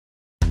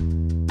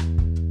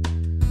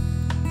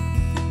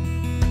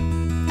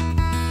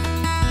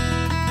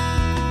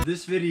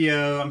this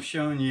video, I'm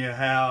showing you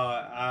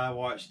how I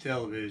watch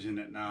television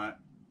at night.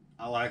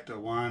 I like to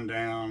wind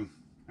down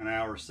an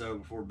hour or so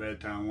before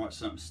bedtime, watch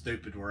something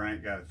stupid where I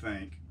ain't got to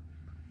think.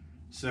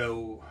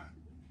 So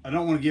I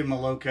don't want to give my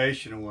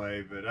location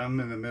away, but I'm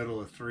in the middle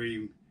of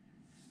 3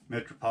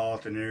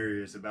 metropolitan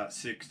areas about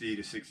 60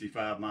 to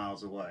 65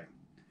 miles away.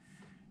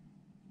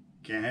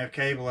 Can't have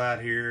cable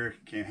out here,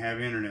 can't have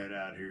internet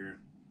out here.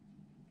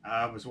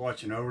 I was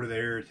watching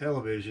over-the-air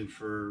television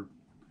for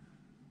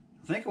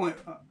I think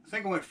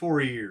I went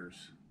 4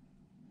 years,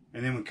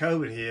 and then when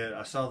COVID hit,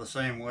 I saw the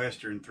same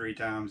Western 3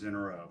 times in a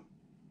row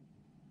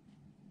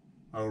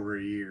over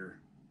a year.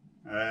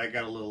 I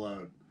got a little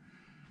old.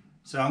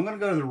 So I'm going to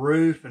go to the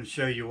roof and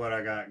show you what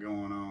I got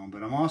going on,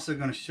 but I'm also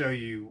going to show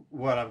you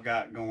what I've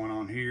got going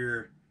on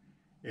here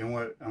and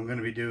what I'm going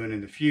to be doing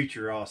in the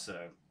future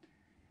also.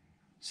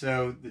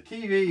 So the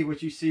TV,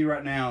 what you see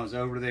right now, is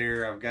over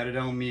there. I've got it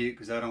on mute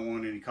because I don't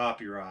want any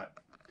copyright.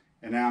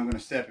 And now I'm going to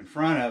step in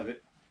front of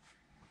it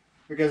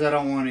because I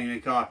don't want any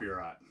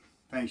copyright.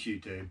 Thanks,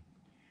 YouTube.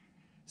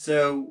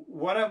 So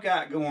what I've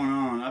got going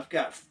on, I've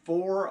got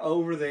 4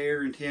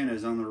 over-the-air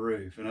antennas on the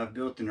roof, and I've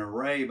built an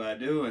array by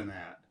doing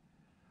that.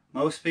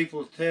 Most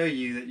people tell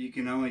you that you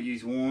can only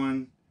use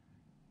 1,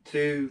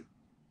 2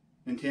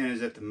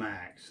 antennas at the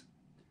max.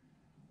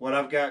 What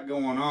I've got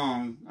going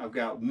on, I've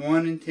got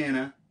 1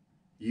 antenna,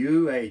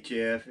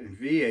 UHF and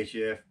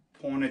VHF,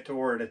 pointed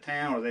toward a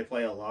town where they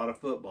play a lot of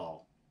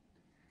football.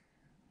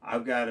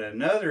 I've got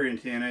another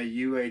antenna,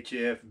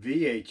 UHF,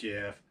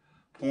 VHF,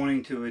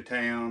 pointing to a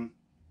town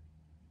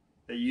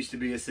that used to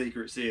be a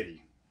secret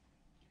city.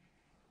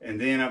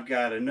 And then I've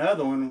got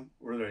another one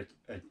where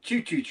a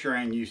choo-choo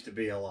train used to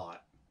be a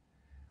lot.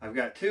 I've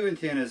got 2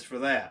 antennas for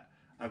that.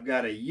 I've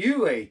got a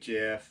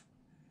UHF,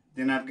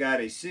 then I've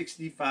got a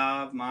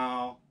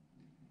 65-mile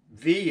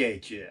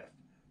VHF.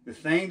 The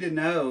thing to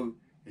know,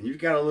 and you've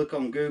got to look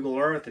on Google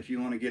Earth if you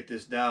want to get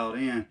this dialed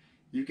in,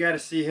 you've got to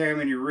see how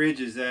many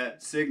ridges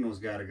that signal's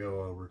got to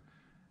go over.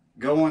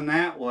 Going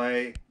that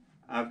way,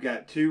 I've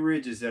got 2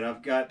 ridges that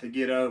I've got to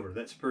get over.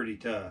 That's pretty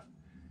tough.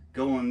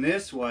 Going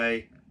this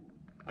way,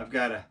 I've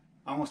got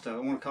I want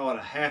to call it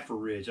a half a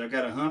ridge. I've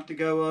got a hump to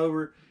go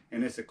over,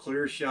 and it's a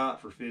clear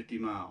shot for 50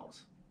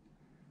 miles.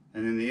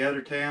 And then the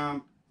other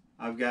town,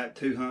 I've got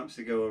 2 humps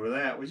to go over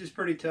that, which is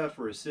pretty tough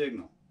for a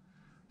signal.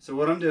 So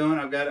what I'm doing,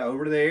 I've got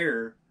over the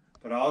air,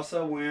 but I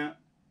also went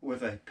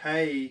with a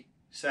pay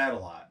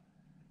satellite.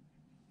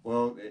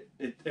 Well,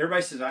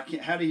 everybody says,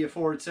 how do you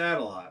afford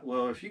satellite?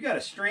 Well, if you got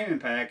a streaming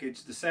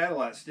package, the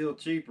satellite's still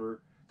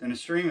cheaper than a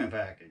streaming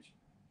package.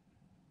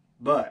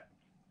 But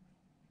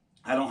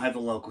I don't have the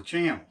local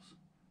channels.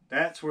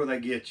 That's where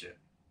they get you.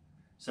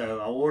 So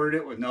I ordered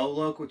it with no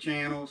local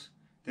channels.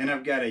 Then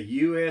I've got a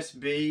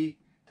USB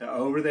to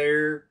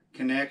over-the-air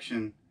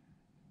connection.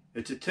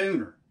 It's a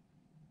tuner.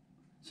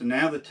 So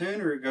now the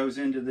tuner goes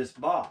into this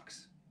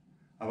box.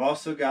 I've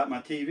also got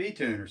my TV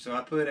tuner. So I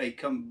put a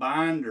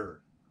combiner.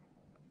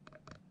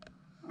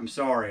 I'm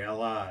sorry, I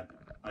lied.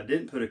 I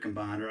didn't put a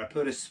combiner. I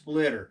put a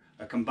splitter.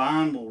 A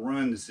combine will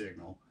run the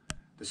signal.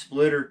 The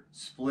splitter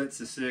splits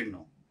the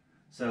signal.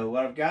 So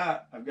what I've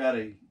got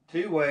a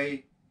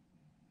 2-way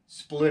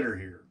splitter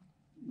here.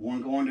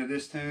 One going to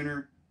this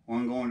tuner,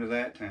 one going to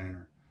that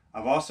tuner.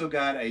 I've also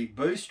got a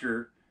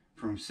booster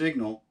from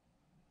Signal,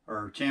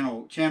 or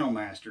Channel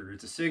Master.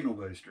 It's a signal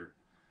booster.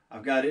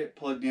 I've got it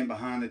plugged in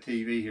behind the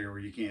TV here where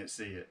you can't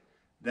see it.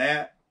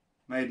 That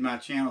made my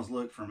channels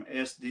look from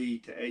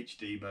SD to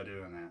HD by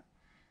doing that.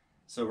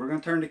 So we're going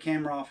to turn the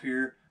camera off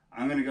here.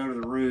 I'm going to go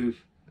to the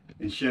roof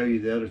and show you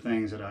the other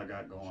things that I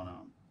got going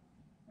on.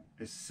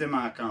 It's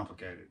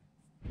semi-complicated.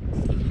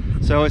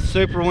 So it's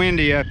super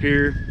windy up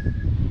here.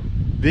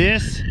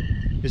 This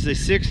is a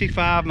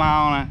 65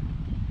 mile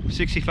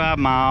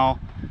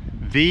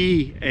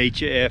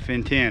VHF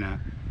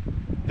antenna.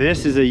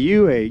 This is a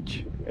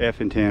UHF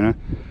antenna.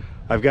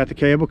 I've got the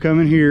cable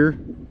coming here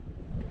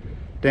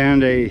down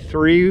to a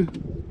 3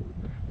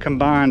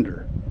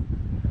 combiner.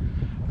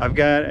 I've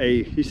got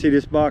you see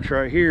this box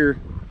right here,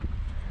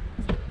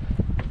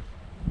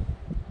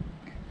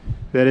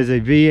 that is a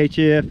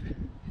VHF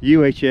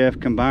UHF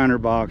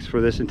combiner box for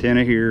this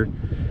antenna here.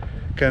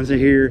 Comes in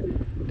here.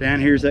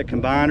 Down here's that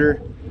combiner.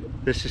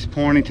 This is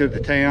pointing to the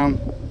town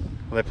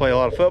where they play a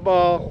lot of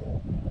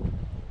football.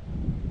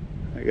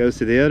 It goes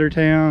to the other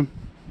town.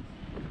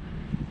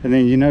 And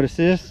then you notice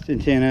this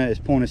antenna is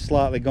pointed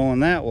slightly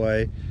going that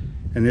way,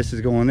 and this is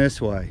going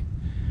this way.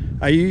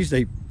 I used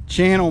a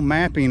channel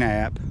mapping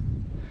app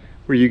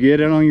where you get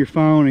it on your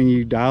phone and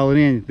you dial it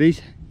in.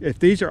 If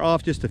these are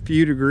off just a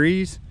few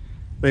degrees,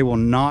 they will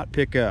not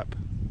pick up.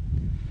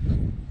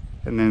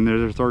 And then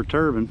there's our 3rd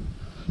turbine.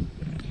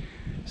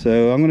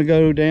 So I'm going to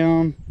go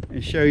down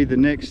and show you the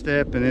next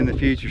step and then the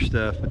future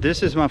stuff. But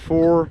this is my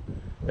 4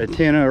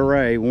 antenna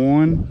array.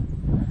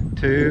 1,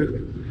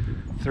 2,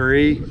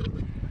 3,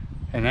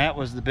 and that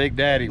was the big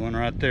daddy one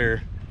right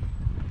there.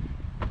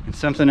 And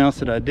something else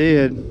that I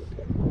did,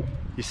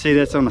 you see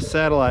that's on a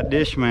satellite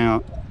dish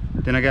mount.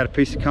 Then I got a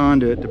piece of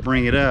conduit to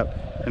bring it up,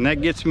 and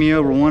that gets me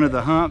over one of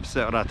the humps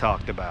that I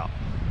talked about.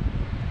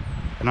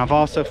 And I've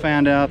also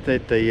found out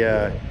that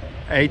the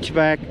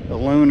HVAC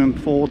aluminum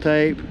full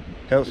tape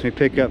helps me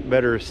pick up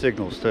better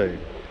signals too.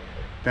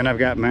 Then I've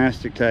got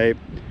mastic tape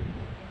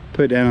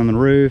put down on the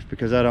roof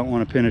because I don't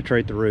want to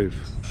penetrate the roof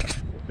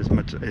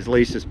as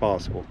least as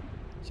possible.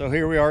 So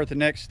here we are at the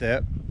next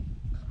step.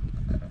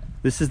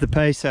 This is the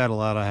pay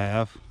satellite I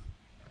have.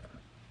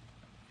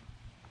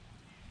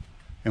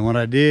 And what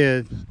I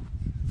did,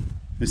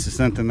 this is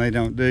something they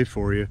don't do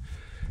for you.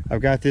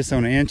 I've got this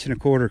on an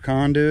 1¼ inch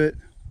conduit.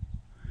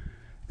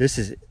 This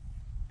is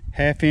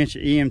 1/2 inch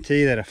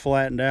EMT that I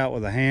flattened out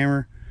with a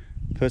hammer.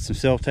 Put some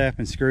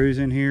self-tapping screws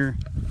in here.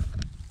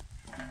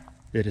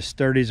 It is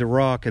sturdy as a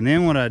rock. And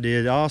then what I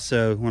did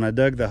also, when I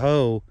dug the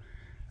hole,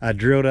 I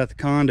drilled out the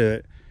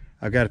conduit.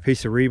 I got a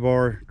piece of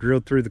rebar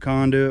drilled through the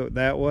conduit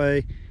that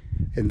way,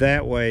 and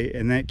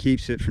that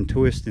keeps it from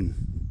twisting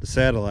the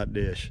satellite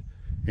dish.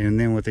 And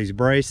then with these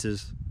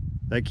braces,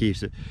 that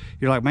keeps it.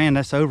 You're like, man,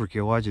 that's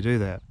overkill. Why'd you do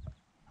that?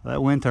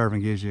 That wind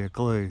turbine gives you a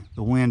clue.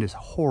 The wind is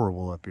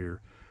horrible up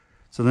here.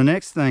 So the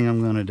next thing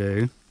I'm going to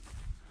do,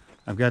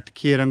 I've got the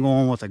kit. I'm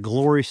going with a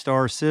Glory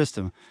Star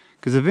system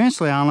because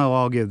eventually I know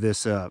I'll give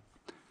this up.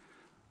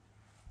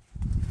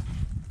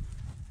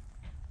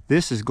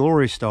 This is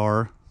Glory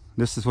Star.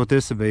 This is what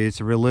this will be. It's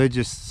a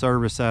religious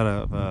service out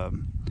of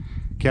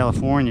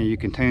California. You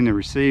can tune the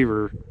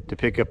receiver to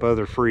pick up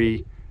other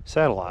free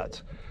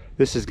satellites.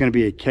 This is going to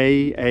be a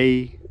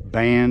KA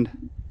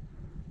band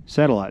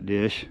satellite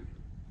dish.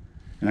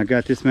 And I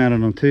got this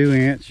mounted on 2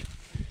 inch.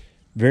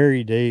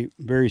 Very deep,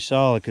 very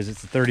solid because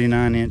it's a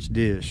 39-inch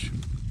dish.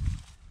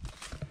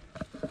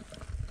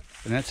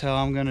 And that's how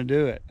I'm going to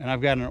do it. And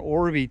I've got an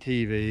Orbi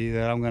TV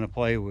that I'm going to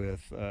play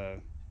with.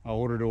 I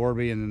ordered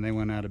Orbi and then they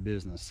went out of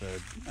business, so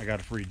I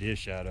got a free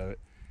dish out of it.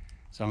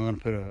 So I'm going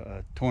to put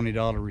a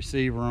 $20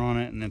 receiver on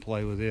it and then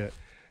play with it.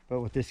 But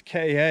with this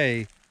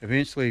KA,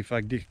 eventually if I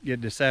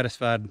get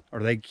dissatisfied or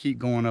they keep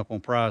going up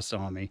on price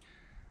on me,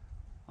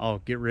 I'll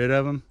get rid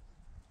of them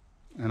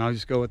and I'll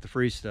just go with the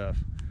free stuff.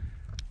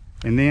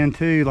 And then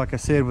too, like I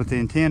said, with the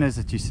antennas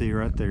that you see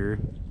right there,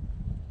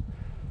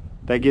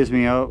 that gives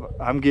me,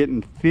 I'm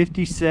getting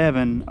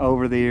 57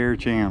 over-the-air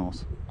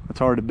channels. That's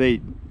hard to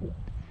beat.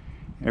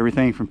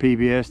 Everything from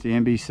PBS to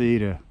NBC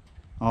to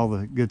all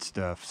the good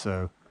stuff.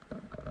 So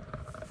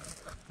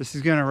this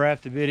is going to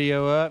wrap the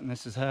video up, and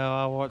this is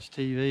how I watch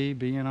TV,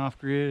 being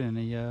off-grid in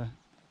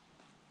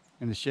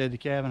the shed, the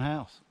cabin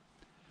house.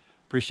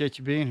 Appreciate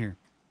you being here.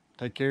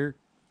 Take care.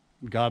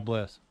 God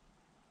bless.